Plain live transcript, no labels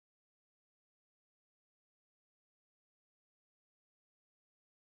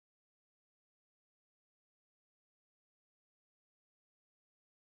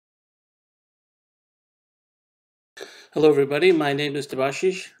Hello, everybody. My name is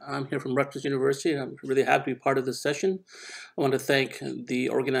Debashish. I'm here from Rutgers University, and I'm really happy to be part of this session. I want to thank the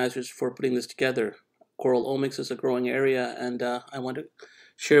organizers for putting this together. Coral omics is a growing area, and I want to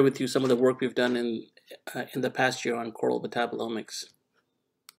share with you some of the work we've done in the past year on coral metabolomics.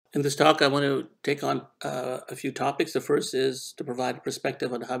 In this talk, I want to take on a few topics. The first is to provide a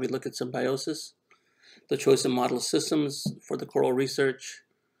perspective on how we look at symbiosis, the choice of model systems for the coral research,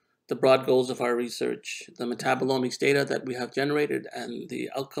 the broad goals of our research, the metabolomics data that we have generated and the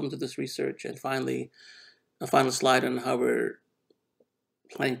outcomes of this research, and finally, a final slide on how we're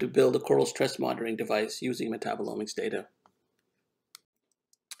planning to build a coral stress monitoring device using metabolomics data.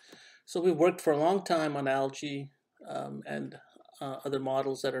 So we've worked for a long time on algae and other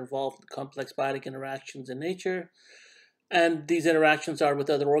models that are involved in complex biotic interactions in nature. And these interactions are with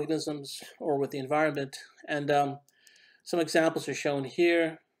other organisms or with the environment. And some examples are shown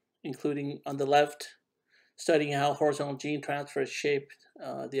here, including on the left, studying how horizontal gene transfers shaped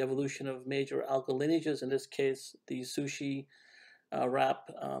the evolution of major algal lineages, in this case, the sushi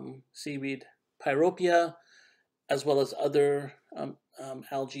wrap seaweed pyropia, as well as other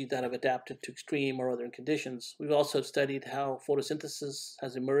algae that have adapted to extreme or other conditions. We've also studied how photosynthesis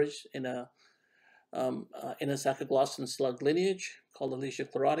has emerged in a saccharoglossum slug lineage called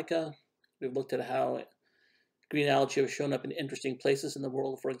Alesia chlorotica. We've looked at how green algae have shown up in interesting places in the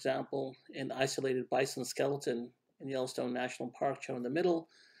world, for example, in isolated bison skeleton in Yellowstone National Park, shown in the middle.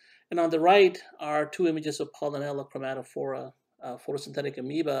 And on the right are two images of Pollinella chromatophora, a photosynthetic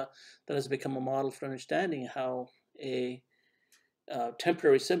amoeba that has become a model for understanding how a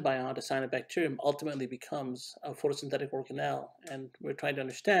temporary symbiont, a cyanobacterium, ultimately becomes a photosynthetic organelle. And we're trying to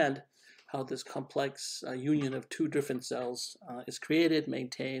understand how this complex union of two different cells is created,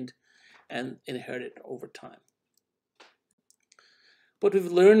 maintained, and inherited over time. What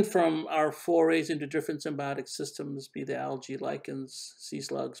we've learned from our forays into different symbiotic systems, be they algae, lichens, sea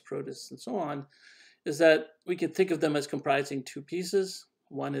slugs, protists, and so on, is that we can think of them as comprising two pieces.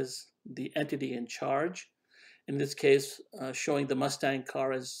 One is the entity in charge, in this case, showing the Mustang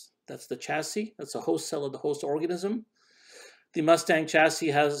car as that's the chassis, that's the host cell of the host organism. The Mustang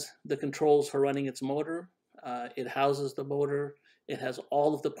chassis has the controls for running its motor. It houses the motor. It has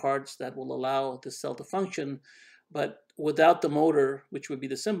all of the parts that will allow the cell to function. But without the motor, which would be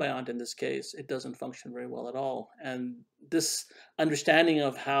the symbiont in this case, it doesn't function very well at all. And this understanding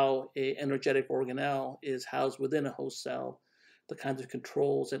of how an energetic organelle is housed within a host cell, the kinds of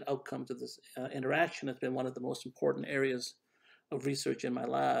controls and outcomes of this interaction has been one of the most important areas of research in my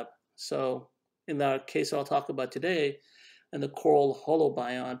lab. So in the case I'll talk about today, and the coral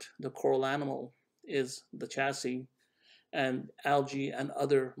holobiont, the coral animal, is the chassis, and algae and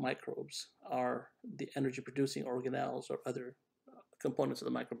other microbes are the energy-producing organelles or other components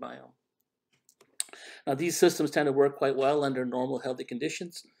of the microbiome. Now, these systems tend to work quite well under normal, healthy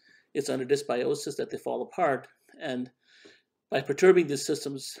conditions. It's under dysbiosis that they fall apart, and by perturbing these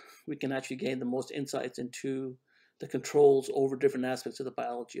systems, we can actually gain the most insights into the controls over different aspects of the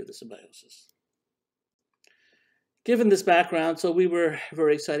biology of the symbiosis. Given this background, so we were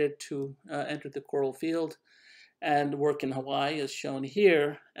very excited to enter the coral field and work in Hawaii as shown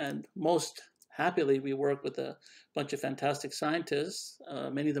here. And most happily, we work with a bunch of fantastic scientists.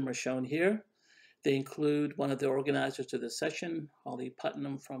 Many of them are shown here. They include one of the organizers of this session, Holly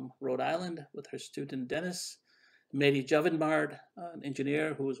Putnam from Rhode Island, with her student Dennis, Mehdi Javanbard, an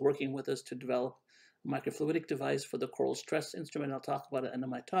engineer who was working with us to develop a microfluidic device for the coral stress instrument. I'll talk about it at the end of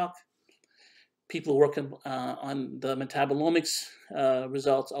my talk. People working on the metabolomics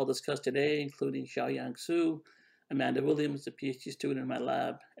results I'll discuss today, including Xiaoyang Su, Amanda Williams, a PhD student in my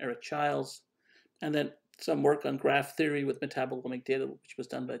lab, Eric Childs, and then some work on graph theory with metabolomic data, which was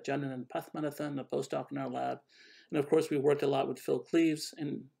done by Janan Pathmanathan, a postdoc in our lab. And of course, we worked a lot with Phil Cleaves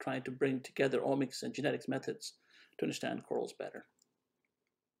in trying to bring together omics and genetics methods to understand corals better.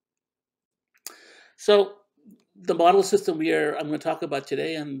 So the model system I'm going to talk about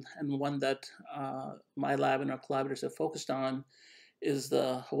today, and one that my lab and our collaborators have focused on, is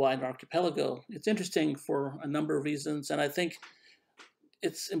the Hawaiian archipelago. It's interesting for a number of reasons, and I think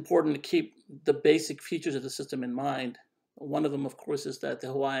it's important to keep the basic features of the system in mind. One of them, of course, is that the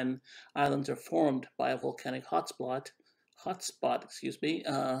Hawaiian Islands are formed by a volcanic hotspot,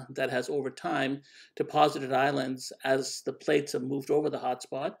 that has over time deposited islands as the plates have moved over the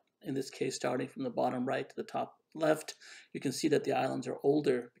hotspot. In this case, starting from the bottom right to the top left, you can see that the islands are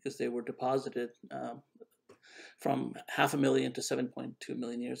older because they were deposited from 500,000 to 7.2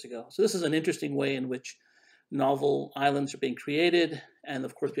 million years ago. So this is an interesting way in which novel islands are being created. And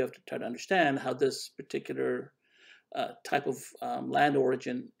of course, we have to try to understand how this particular type of land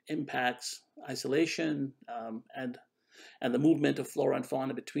origin impacts isolation and and the movement of flora and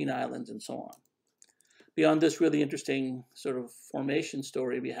fauna between islands and so on. Beyond this really interesting sort of formation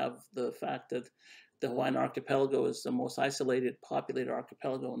story, we have the fact that the Hawaiian archipelago is the most isolated populated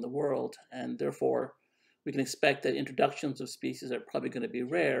archipelago in the world, and therefore we can expect that introductions of species are probably going to be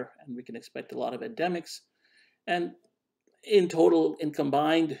rare, and we can expect a lot of endemics. And in total, and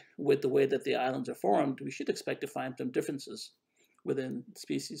combined with the way that the islands are formed, we should expect to find some differences within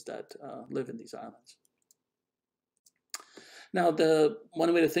species that live in these islands. Now, the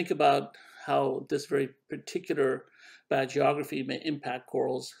one way to think about how this very particular biogeography may impact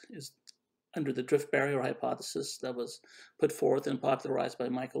corals is under the drift barrier hypothesis that was put forth and popularized by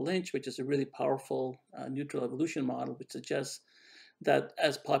Michael Lynch, which is a really powerful neutral evolution model, which suggests that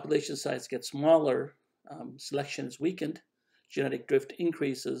as population size get smaller, selection is weakened, genetic drift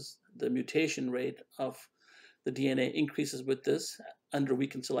increases, the mutation rate of the DNA increases with this under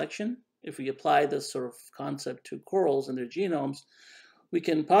weakened selection. If we apply this sort of concept to corals and their genomes, we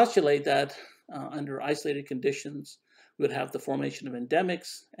can postulate that under isolated conditions, we would have the formation of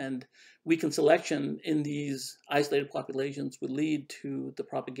endemics, and weakened selection in these isolated populations would lead to the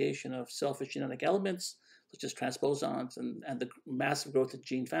propagation of selfish genetic elements, such as transposons and the massive growth of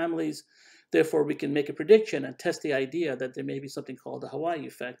gene families. Therefore, we can make a prediction and test the idea that there may be something called the Hawaii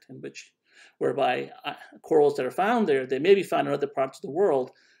effect, whereby corals that are found there, they may be found in other parts of the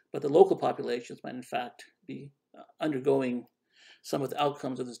world, but the local populations might in fact be undergoing some of the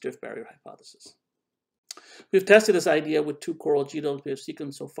outcomes of this drift barrier hypothesis. We've tested this idea with 2 coral genomes we have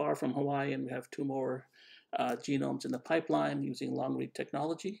sequenced so far from Hawaii, and we have 2 more genomes in the pipeline using long-read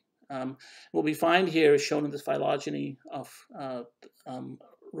technology. What we find here is shown in this phylogeny of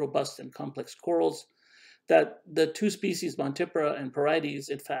robust and complex corals, that the 2 species, Montipora and Porites,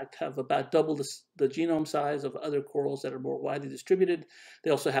 in fact, have about double the genome size of other corals that are more widely distributed.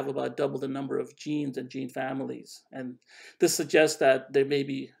 They also have about double the number of genes and gene families. And this suggests that there may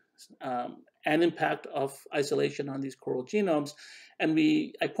be an impact of isolation on these coral genomes. And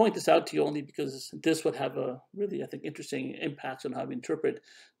I point this out to you only because this would have a really, I think, interesting impacts on how we interpret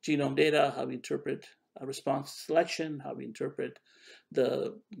genome data, how we interpret response to selection, how we interpret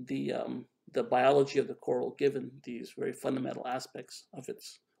the biology of the coral, given these very fundamental aspects of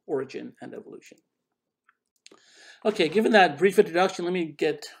its origin and evolution. Okay, given that brief introduction, let me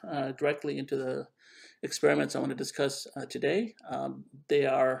get directly into the experiments I want to discuss today.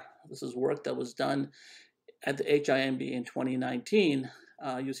 This is work that was done at the ISMB in 2019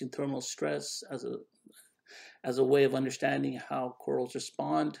 using thermal stress as a way of understanding how corals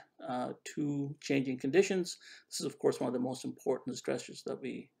respond to changing conditions. This is, of course, one of the most important stressors that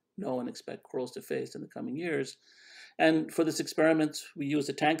we know and expect corals to face in the coming years. And for this experiment, we used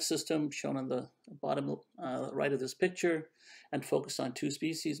a tank system shown on the bottom right of this picture and focused on 2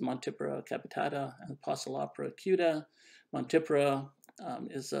 species, Montipora capitata and Passalopora acuta. Montipora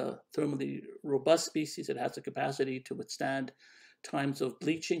is a thermally robust species. It has the capacity to withstand times of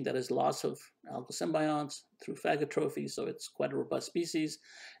bleaching, that is loss of algal symbionts through phagotrophy, so it's quite a robust species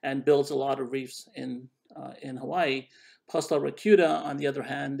and builds a lot of reefs in Hawaii. Passalopora acuta, on the other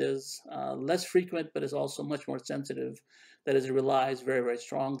hand, is less frequent, but is also much more sensitive. That is, it relies very, very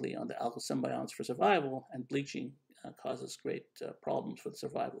strongly on the algal symbionts for survival, and bleaching causes great problems for the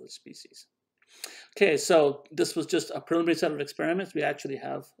survival of the species. Okay, so this was just a preliminary set of experiments. We actually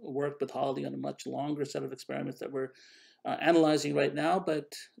have worked with Holly on a much longer set of experiments that we're analyzing right now,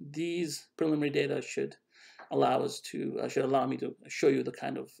 but these preliminary data should allow me to show you the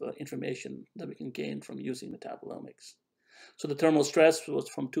kind of information that we can gain from using metabolomics. So the thermal stress was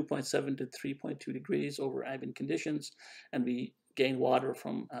from 2.7 to 3.2 degrees over ambient conditions, and we gained water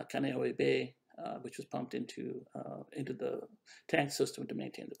from Kaneohe Bay, which was pumped into the tank system to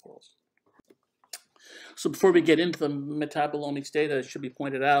maintain the corals. So before we get into the metabolomics data, it should be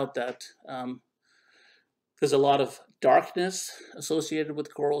pointed out that there's a lot of darkness associated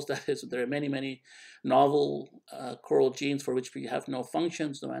with corals. That is, there are many, many novel coral genes for which we have no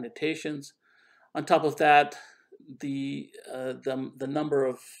functions, no annotations. On top of that, the number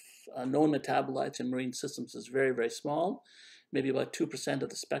of known metabolites in marine systems is very, very small. Maybe about 2% of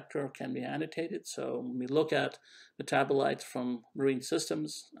the spectra can be annotated. So when we look at metabolites from marine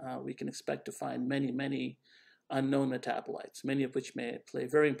systems, we can expect to find many, many unknown metabolites, many of which may play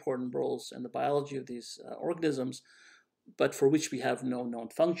very important roles in the biology of these organisms, but for which we have no known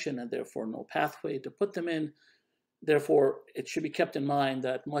function and therefore no pathway to put them in. Therefore, it should be kept in mind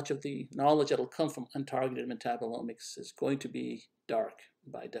that much of the knowledge that will come from untargeted metabolomics is going to be dark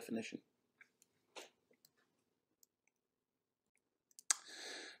by definition.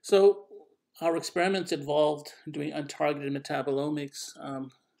 So our experiments involved doing untargeted metabolomics,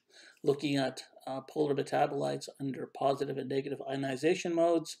 looking at polar metabolites under positive and negative ionization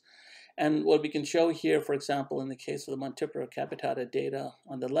modes. And what we can show here, for example, in the case of the Montipora capitata data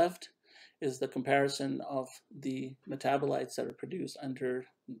on the left, is the comparison of the metabolites that are produced under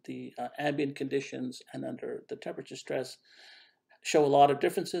the ambient conditions and under the temperature stress, show a lot of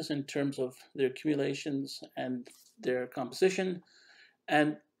differences in terms of their accumulations and their composition.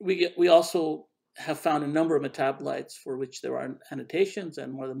 And we also have found a number of metabolites for which there are annotations,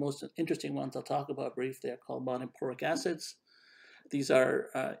 and one of the most interesting ones I'll talk about briefly are called monoporic acids. These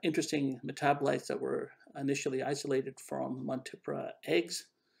are interesting metabolites that were initially isolated from Montipora eggs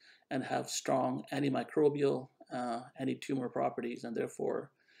and have strong antimicrobial, anti-tumor properties, and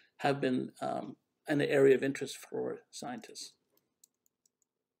therefore have been an area of interest for scientists.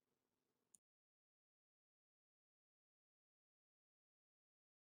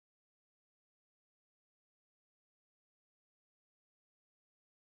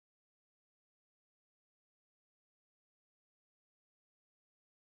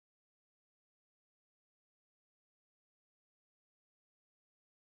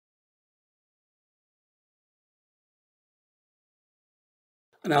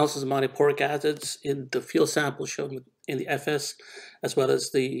 Analysis of monoporic acids in the field sample shown in the FS, as well as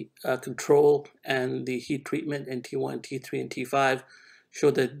the control and the heat treatment in T1, T3, and T5,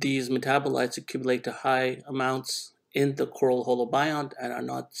 show that these metabolites accumulate to high amounts in the coral holobiont and are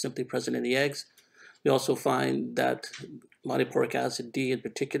not simply present in the eggs. We also find that monoporic acid D in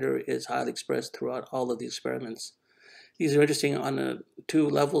particular is highly expressed throughout all of the experiments. These are interesting on two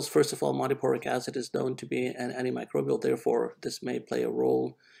levels. First of all, monoporic acid is known to be an antimicrobial, therefore this may play a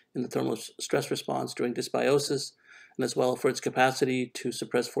role in the thermal stress response during dysbiosis, and as well for its capacity to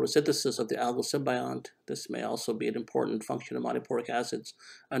suppress photosynthesis of the algal symbiont. This may also be an important function of monoporic acids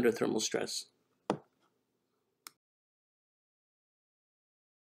under thermal stress.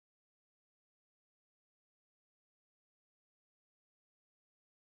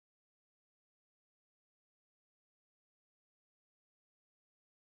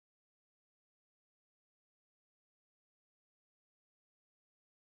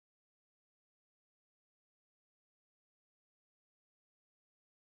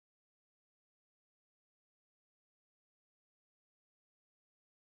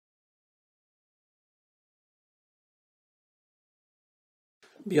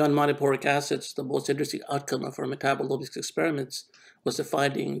 Beyond monoporic acids, the most interesting outcome of our metabolomics experiments was the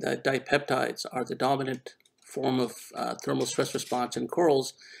finding that dipeptides are the dominant form of thermal stress response in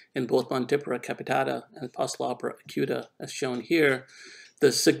corals in both Montipora capitata and Pocillopora acuta, as shown here.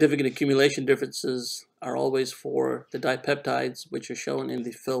 The significant accumulation differences are always for the dipeptides, which are shown in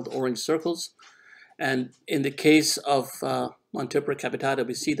the filled orange circles. And in the case of Montipora capitata,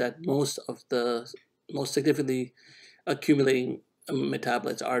 we see that most significantly accumulating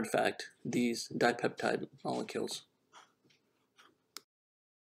metabolites are in fact these dipeptide molecules.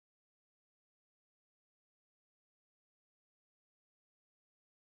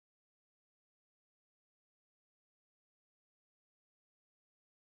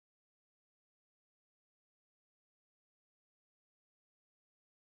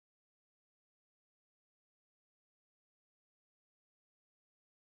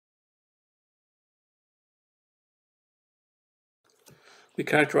 We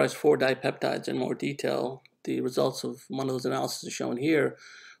characterized 4 dipeptides in more detail. The results of one of those analyses are shown here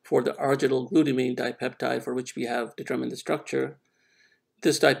for the arginyl glutamine dipeptide, for which we have determined the structure.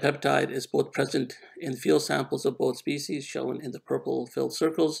 This dipeptide is both present in field samples of both species, shown in the purple filled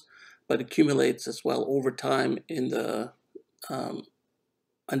circles, but accumulates as well over time in the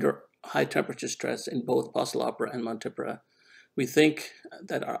under high temperature stress in both Pocillopora and Montipora. We think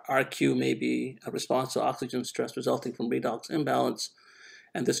that our RQ may be a response to oxygen stress resulting from redox imbalance,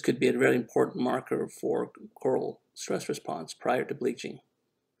 and this could be a very important marker for coral stress response prior to bleaching.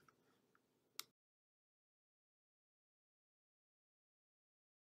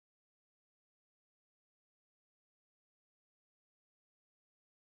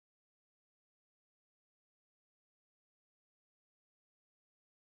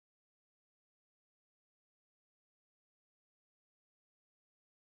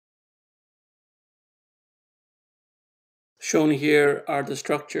 Shown here are the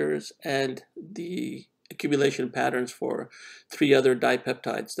structures and the accumulation patterns for 3 other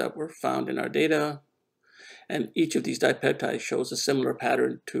dipeptides that were found in our data. And each of these dipeptides shows a similar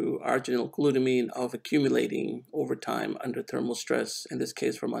pattern to arginyl glutamine of accumulating over time under thermal stress, in this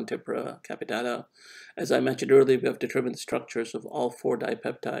case for Montipora capitata. As I mentioned earlier, we have determined the structures of all 4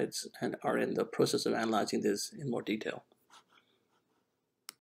 dipeptides and are in the process of analyzing this in more detail.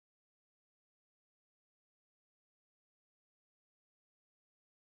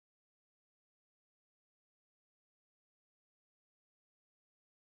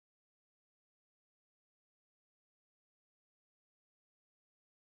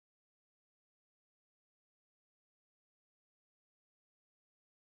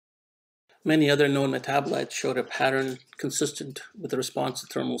 Many other known metabolites showed a pattern consistent with the response to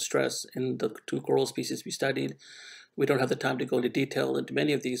thermal stress in the two coral species we studied. We don't have the time to go into detail into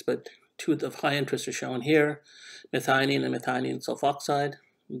many of these, but two of high interest are shown here, methionine and methionine sulfoxide.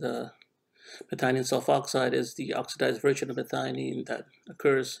 The methionine sulfoxide is the oxidized version of methionine that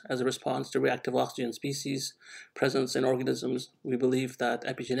occurs as a response to reactive oxygen species presence in organisms. We believe that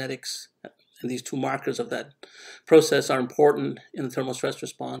epigenetics and these two markers of that process are important in the thermal stress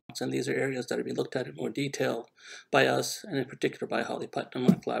response, and these are areas that are being looked at in more detail by us, and in particular by Holly Putnam,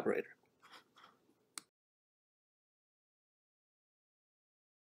 our collaborator.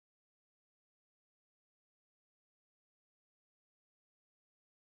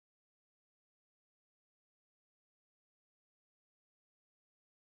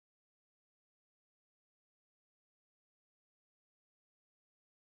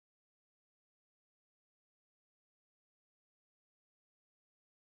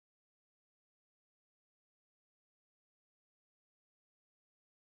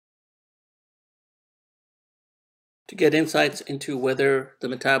 To get insights into whether the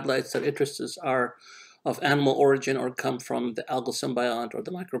metabolites that interest us are of animal origin or come from the algal symbiont or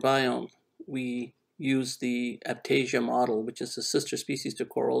the microbiome, we use the Aptasia model, which is a sister species to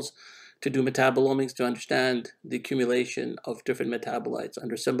corals, to do metabolomics to understand the accumulation of different metabolites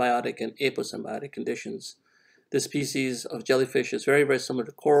under symbiotic and aposymbiotic conditions. This species of jellyfish is very, very similar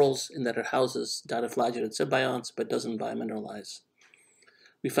to corals in that it houses dinoflagellate symbionts but doesn't biomineralize.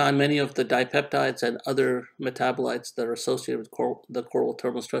 We found many of the dipeptides and other metabolites that are associated with the coral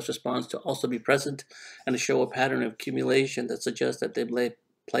thermal stress response to also be present and to show a pattern of accumulation that suggests that they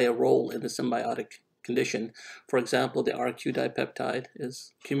play a role in the symbiotic condition. For example, the RQ dipeptide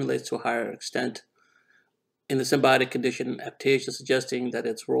accumulates to a higher extent in the symbiotic condition, Aptasia suggesting that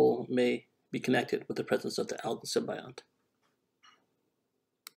its role may be connected with the presence of the algal symbiont.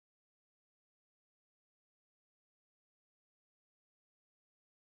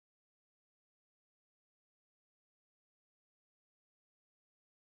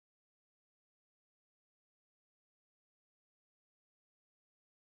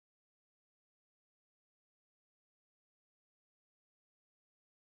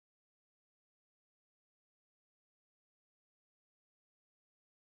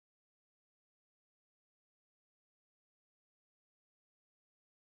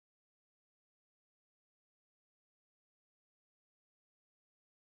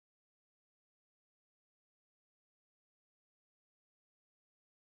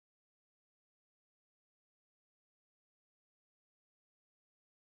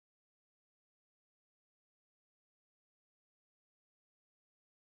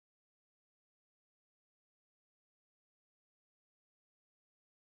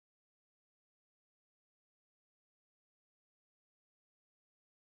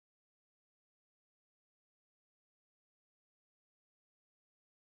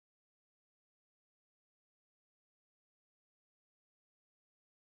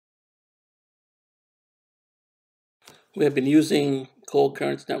 We have been using cold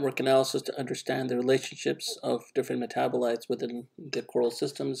currents network analysis to understand the relationships of different metabolites within the coral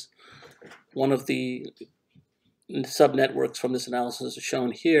systems. One of the subnetworks from this analysis is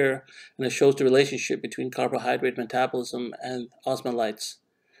shown here, and it shows the relationship between carbohydrate metabolism and osmolytes.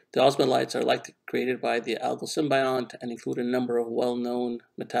 The osmolytes are likely created by the algal symbiont and include a number of well-known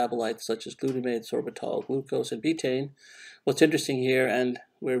metabolites such as glutamate, sorbitol, glucose, and betaine. What's interesting here, and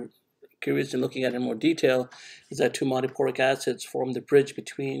we're curious in looking at it in more detail, is that two monoporic acids form the bridge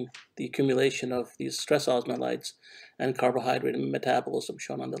between the accumulation of these stress osmolytes and carbohydrate metabolism,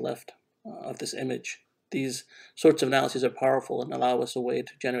 shown on the left of this image. These sorts of analyses are powerful and allow us a way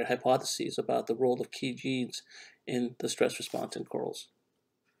to generate hypotheses about the role of key genes in the stress response in corals.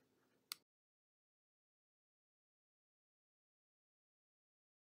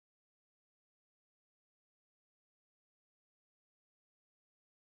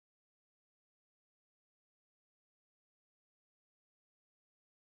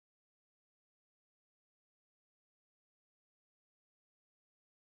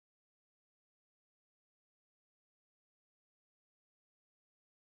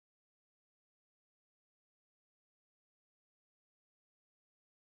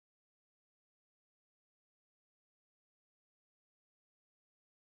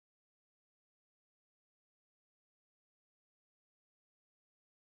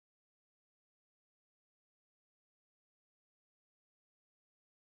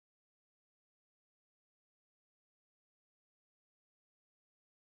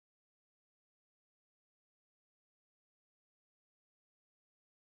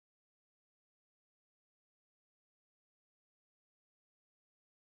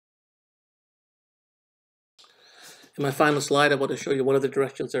 In my final slide, I want to show you one of the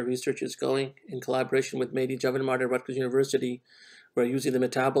directions our research is going. In collaboration with Mehdi Javanmard at Rutgers University, we're using the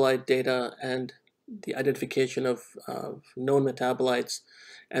metabolite data and the identification of known metabolites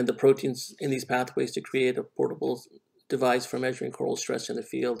and the proteins in these pathways to create a portable device for measuring coral stress in the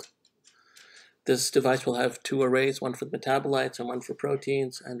field. This device will have two arrays, one for the metabolites and one for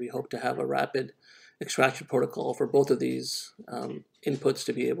proteins, and we hope to have a rapid extraction protocol for both of these inputs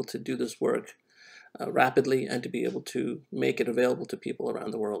to be able to do this work rapidly and to be able to make it available to people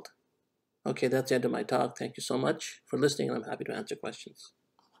around the world. Okay, that's the end of my talk. Thank you so much for listening, and I'm happy to answer questions.